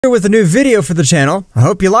With a new video for the channel. I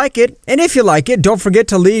hope you like it, and if you like it, don't forget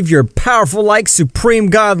to leave your powerful like Supreme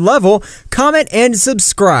God level, comment, and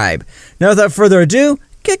subscribe. Now without further ado,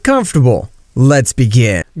 get comfortable. Let's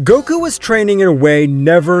begin. Goku was training in a way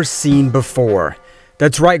never seen before.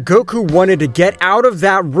 That's right, Goku wanted to get out of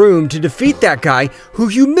that room to defeat that guy who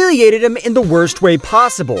humiliated him in the worst way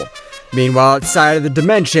possible. Meanwhile, outside of the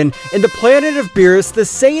dimension, in the planet of Beerus, the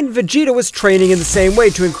Saiyan Vegeta was training in the same way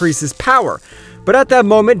to increase his power. But at that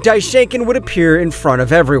moment, Daishinkan would appear in front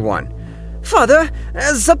of everyone. "Father,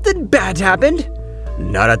 has something bad happened?"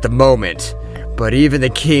 "Not at the moment, but even the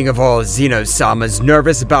king of all Zeno-sama is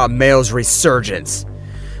nervous about Mael's resurgence."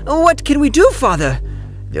 "What can we do, Father?"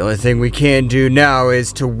 "The only thing we can do now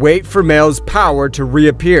is to wait for Mael's power to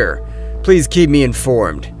reappear. Please keep me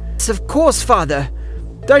informed." "Yes, of course, Father."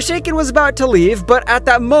 Daishinkan was about to leave, but at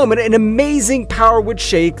that moment, an amazing power would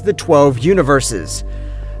shake the 12 universes.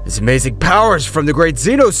 "This amazing power is from the great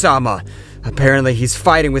Zeno-sama. Apparently he's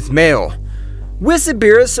fighting with Mael."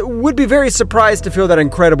 Beerus would be very surprised to feel that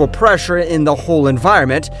incredible pressure in the whole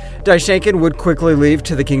environment. Daishinkan would quickly leave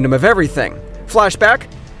to the Kingdom of Everything. Flashback.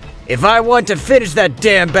 "If I want to finish that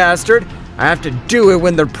damn bastard, I have to do it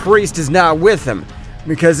when the priest is not with him.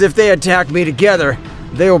 Because if they attack me together,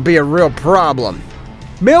 they will be a real problem."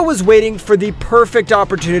 Mael was waiting for the perfect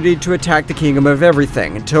opportunity to attack the Kingdom of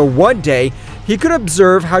Everything until one day he could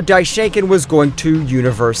observe how Daishinkan was going to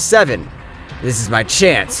Universe 7. "This is my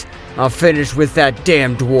chance. I'll finish with that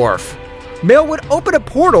damn dwarf." Mael would open a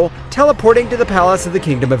portal, teleporting to the palace of the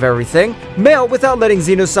Kingdom of Everything. Mael, without letting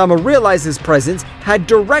Zeno-sama realize his presence, had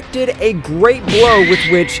directed a great blow with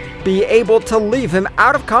which be able to leave him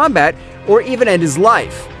out of combat or even end his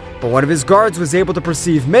life. But one of his guards was able to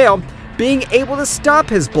perceive Mael, being able to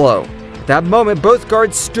stop his blow. At that moment, both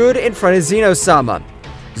guards stood in front of Zeno-sama.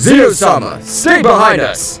 "Zeno-sama, stay behind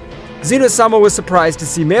us!" Zeno-sama was surprised to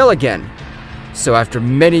see Mael again. "So after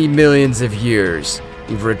many millions of years,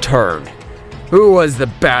 you've returned. Who was the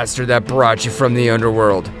bastard that brought you from the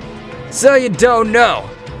underworld?" "So you don't know,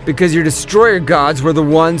 because your destroyer gods were the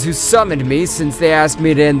ones who summoned me since they asked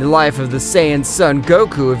me to end the life of the Saiyan son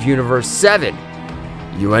Goku of Universe 7.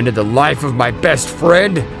 "You ended the life of my best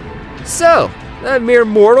friend?" "So, that mere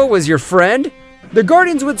mortal was your friend?" The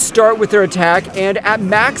Guardians would start with their attack, and at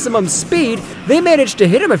maximum speed, they managed to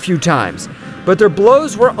hit him a few times. But their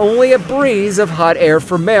blows were only a breeze of hot air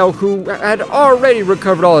for Mael, who had already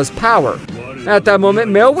recovered all his power. At that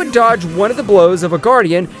moment, Mael would dodge one of the blows of a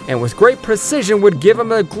Guardian, and with great precision would give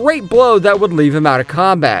him a great blow that would leave him out of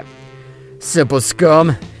combat. "Simple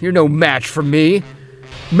scum, you're no match for me."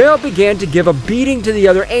 Mael began to give a beating to the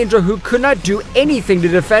other angel, who could not do anything to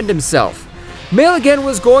defend himself. Mael again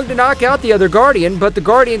was going to knock out the other Guardian, but the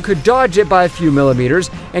Guardian could dodge it by a few millimeters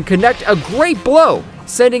and connect a great blow,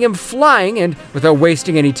 sending him flying, and without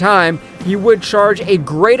wasting any time, he would charge a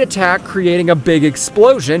great attack, creating a big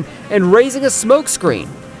explosion and raising a smoke screen.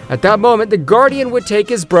 At that moment, the Guardian would take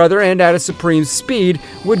his brother and at a supreme speed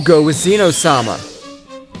would go with Zeno-sama.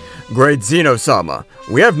 "Great Zeno-sama,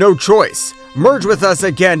 we have no choice. Merge with us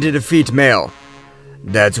again to defeat Mael."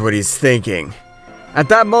 "That's what he's thinking." At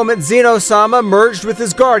that moment, Zeno-sama merged with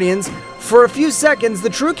his Guardians. For a few seconds, the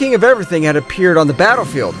true King of Everything had appeared on the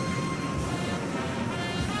battlefield.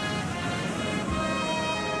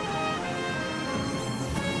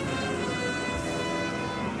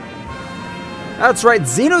 That's right,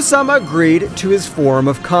 Zeno-sama agreed to his form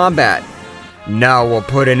of combat. "Now we'll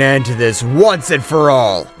put an end to this once and for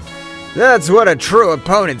all." That's what a true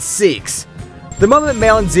opponent seeks. The moment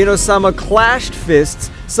Mael and Zeno-sama clashed fists,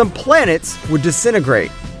 some planets would disintegrate.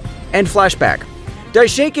 And flashback.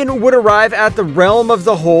 Daishinkan would arrive at the realm of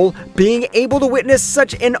the whole, being able to witness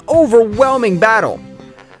such an overwhelming battle.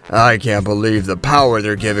 "I can't believe the power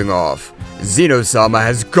they're giving off. Zeno-sama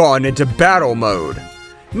has gone into battle mode."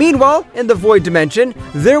 Meanwhile, in the Void Dimension,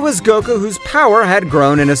 there was Goku, whose power had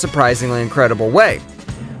grown in a surprisingly incredible way.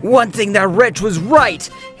 "One thing that wretch was right,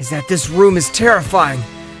 is that this room is terrifying.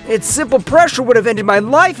 Its simple pressure would have ended my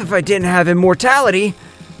life if I didn't have immortality."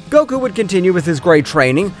 Goku would continue with his great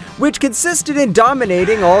training, which consisted in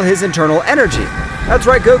dominating all his internal energy. That's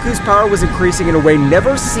right, Goku's power was increasing in a way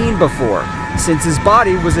never seen before, since his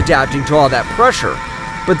body was adapting to all that pressure.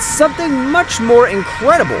 But something much more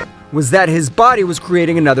incredible was that his body was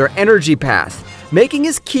creating another energy path, making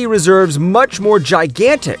his ki reserves much more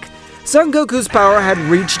gigantic. Son Goku's power had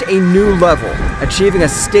reached a new level, achieving a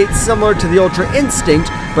state similar to the Ultra Instinct,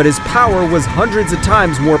 but his power was hundreds of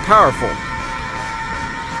times more powerful.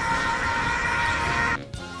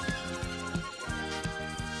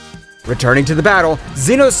 Returning to the battle,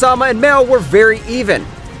 Zeno-sama and Mael were very even.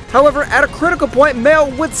 However, at a critical point, Mael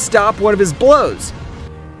would stop one of his blows.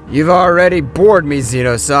 You've already bored me,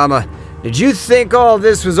 Zeno-sama. Did you think all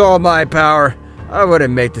this was all my power? I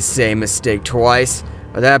wouldn't make the same mistake twice.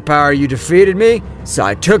 With that power you defeated me, so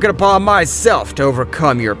I took it upon myself to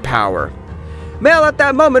overcome your power. Mael at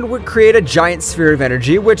that moment would create a giant sphere of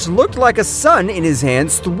energy which looked like a sun in his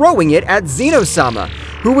hands, throwing it at Zeno-sama,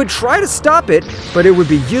 who would try to stop it, but it would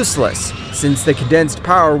be useless, since the condensed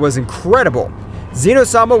power was incredible.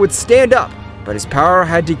 Zeno-sama would stand up, but his power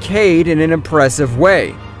had decayed in an impressive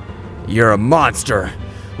way. You're a monster.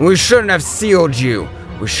 We shouldn't have sealed you.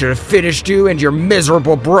 We should have finished you and your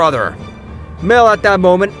miserable brother. Mael at that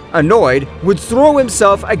moment, annoyed, would throw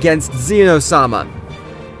himself against Zeno-sama.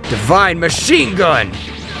 Divine machine gun!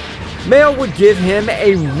 Mael would give him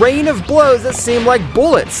a rain of blows that seemed like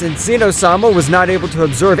bullets, since Zeno-sama was not able to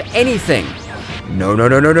observe anything. No,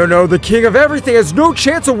 the king of everything has no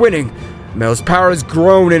chance of winning! Mael's power has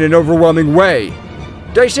grown in an overwhelming way.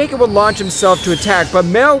 Daishinkan would launch himself to attack, but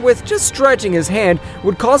Mael, with just stretching his hand,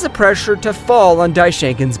 would cause the pressure to fall on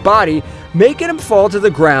Daishinkan's body, making him fall to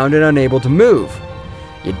the ground and unable to move.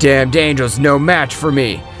 You damned angel's no match for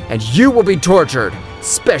me, and you will be tortured,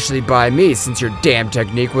 especially by me since your damn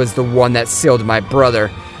technique was the one that sealed my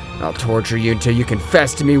brother. I'll torture you until you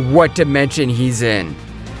confess to me what dimension he's in.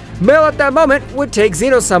 Mael at that moment would take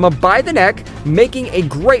Zeno-sama by the neck, making a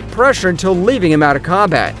great pressure until leaving him out of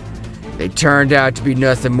combat. They turned out to be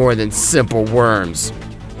nothing more than simple worms.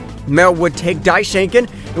 Mael would take Daishinkan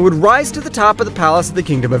and would rise to the top of the palace of the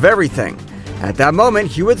Kingdom of Everything. At that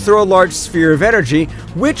moment, he would throw a large sphere of energy,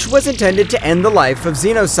 which was intended to end the life of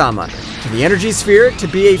Zeno-sama. To the energy sphere to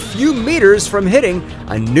be a few meters from hitting,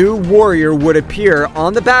 a new warrior would appear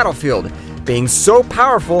on the battlefield, being so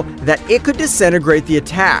powerful that it could disintegrate the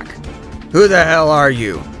attack. Who the hell are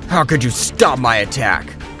you? How could you stop my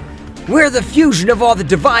attack? We're the fusion of all the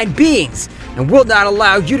divine beings, and will not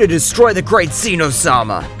allow you to destroy the great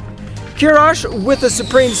Zeno-sama. Kirash, with the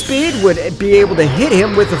supreme speed, would be able to hit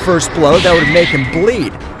him with the first blow that would make him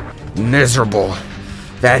bleed. Miserable.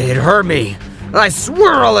 That hit hurt me. I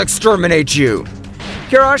swear I'll exterminate you.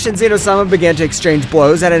 Kirash and Zeno-sama began to exchange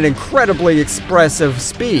blows at an incredibly expressive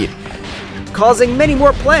speed, causing many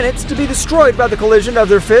more planets to be destroyed by the collision of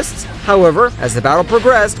their fists. However, as the battle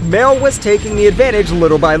progressed, Mael was taking the advantage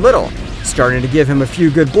little by little, starting to give him a few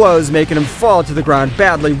good blows, making him fall to the ground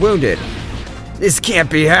badly wounded. This can't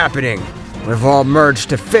be happening. We've all merged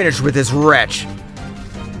to finish with this wretch.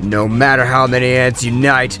 No matter how many ants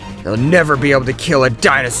unite, they'll never be able to kill a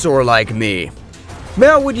dinosaur like me.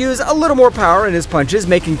 Mael would use a little more power in his punches,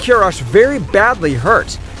 making Kirash very badly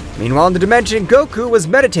hurt. Meanwhile, in the dimension, Goku was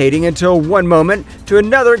meditating until one moment to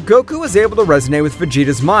another, Goku was able to resonate with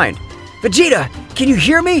Vegeta's mind. Vegeta, can you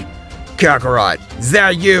hear me? Kakarot, is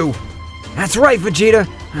that you? That's right, Vegeta.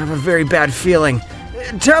 I have a very bad feeling.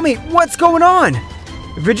 Tell me, what's going on?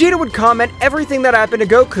 Vegeta would comment everything that happened to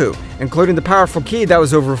Goku, including the powerful ki that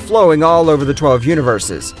was overflowing all over the 12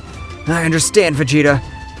 universes. I understand, Vegeta.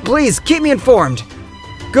 Please, keep me informed.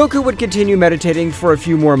 Goku would continue meditating for a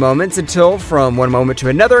few more moments until, from one moment to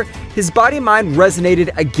another, his body and mind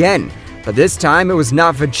resonated again. But this time, it was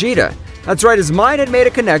not Vegeta. That's right, his mind had made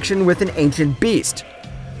a connection with an ancient beast.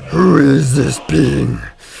 Who is this being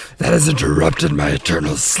that has interrupted my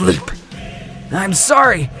eternal sleep? I'm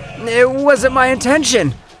sorry. It wasn't my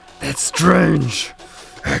intention. That's strange.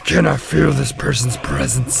 I cannot feel this person's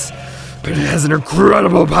presence, but he has an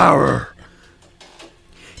incredible power.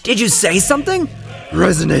 Did you say something?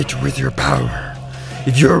 Resonate with your power.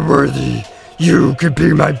 If you're worthy, you could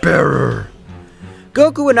be my bearer.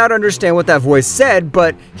 Goku would not understand what that voice said,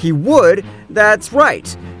 but he would. That's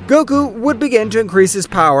right. Goku would begin to increase his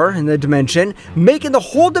power in the dimension, making the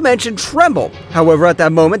whole dimension tremble. However, at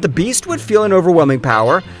that moment, the beast would feel an overwhelming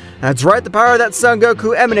power. That's right, the power that Son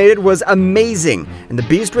Goku emanated was amazing, and the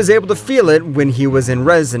beast was able to feel it when he was in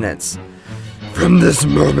resonance. From this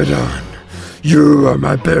moment on, you are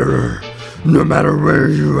my bearer. No matter where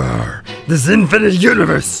you are, this infinite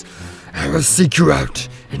universe, I will seek you out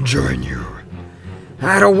and join you.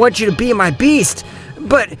 I don't want you to be my beast,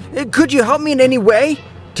 but could you help me in any way?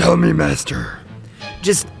 Tell me, Master.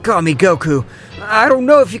 Just call me Goku. I don't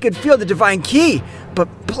know if you could feel the divine ki, but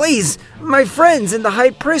please, my friends and the High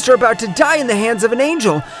Priest are about to die in the hands of an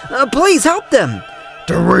angel. Please help them.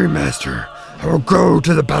 Don't worry, Master. I will go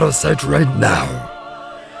to the battle site right now.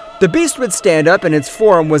 The beast would stand up, and its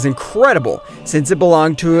form was incredible, since it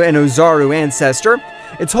belonged to an Ozaru ancestor.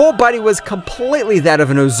 Its whole body was completely that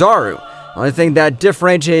of an Ozaru. The only thing that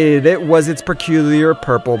differentiated it was its peculiar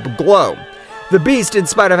purple glow. The beast, in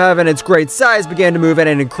spite of having its great size, began to move at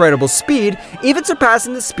an incredible speed, even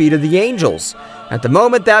surpassing the speed of the angels. At the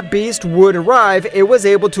moment that beast would arrive, it was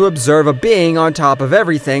able to observe a being on top of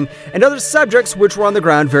everything, and other subjects which were on the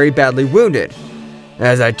ground very badly wounded.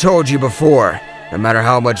 As I told you before, no matter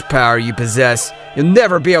how much power you possess, you'll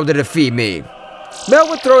never be able to defeat me. Mael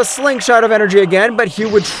would throw a slingshot of energy again, but he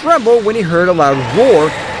would tremble when he heard a loud roar,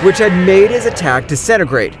 which had made his attack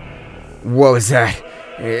disintegrate. What was that?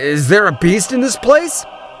 Is there a beast in this place?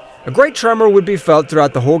 A great tremor would be felt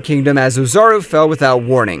throughout the whole kingdom as Ozaru fell without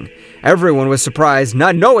warning. Everyone was surprised,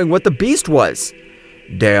 not knowing what the beast was.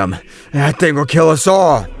 Damn, that thing will kill us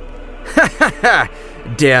all. Ha ha ha!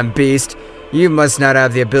 Damn beast, you must not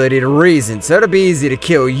have the ability to reason, so it'll be easy to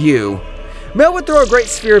kill you. Mael would throw a great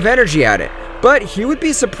sphere of energy at it, but he would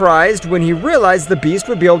be surprised when he realized the beast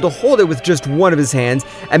would be able to hold it with just one of his hands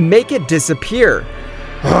and make it disappear.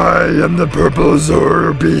 I am the purple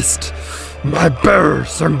Zoro beast. My bearer,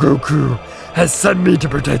 Son Goku, has sent me to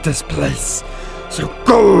protect this place. So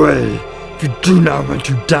go away if you do not want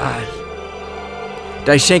to die.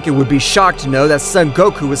 Daishenki would be shocked to know that Son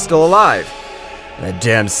Goku was still alive. That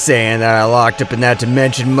damn Saiyan that I locked up in that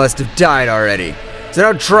dimension must have died already. So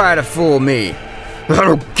don't try to fool me. I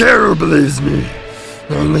don't care who believes me.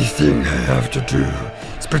 The only thing I have to do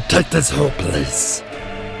is protect this whole place.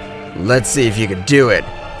 Let's see if you can do it.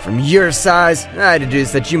 From your size, I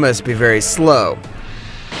deduce that you must be very slow.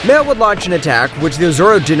 Mael would launch an attack, which the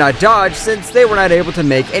Ozaru did not dodge since they were not able to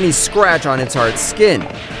make any scratch on its hard skin.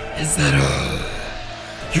 Is that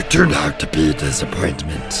all? You turned out to be a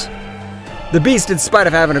disappointment. The beast, in spite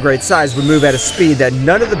of having a great size, would move at a speed that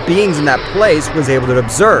none of the beings in that place was able to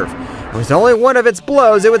observe. With only one of its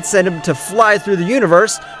blows, it would send him to fly through the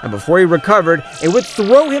universe, and before he recovered, it would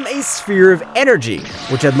throw him a sphere of energy,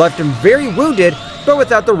 which had left him very wounded, but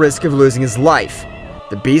without the risk of losing his life.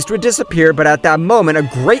 The beast would disappear, but at that moment, a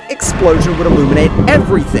great explosion would illuminate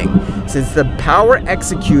everything, since the power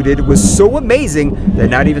executed was so amazing that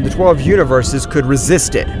not even the 12 universes could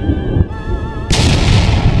resist it.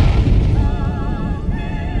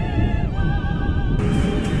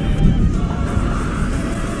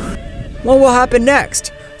 What will happen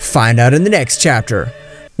next? Find out in the next chapter.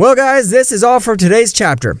 Well guys, this is all for today's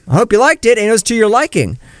chapter. I hope you liked it and it was to your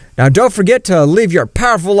liking. Now don't forget to leave your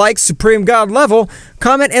powerful like Supreme God level,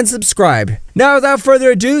 comment and subscribe. Now without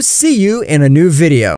further ado, see you in a new video.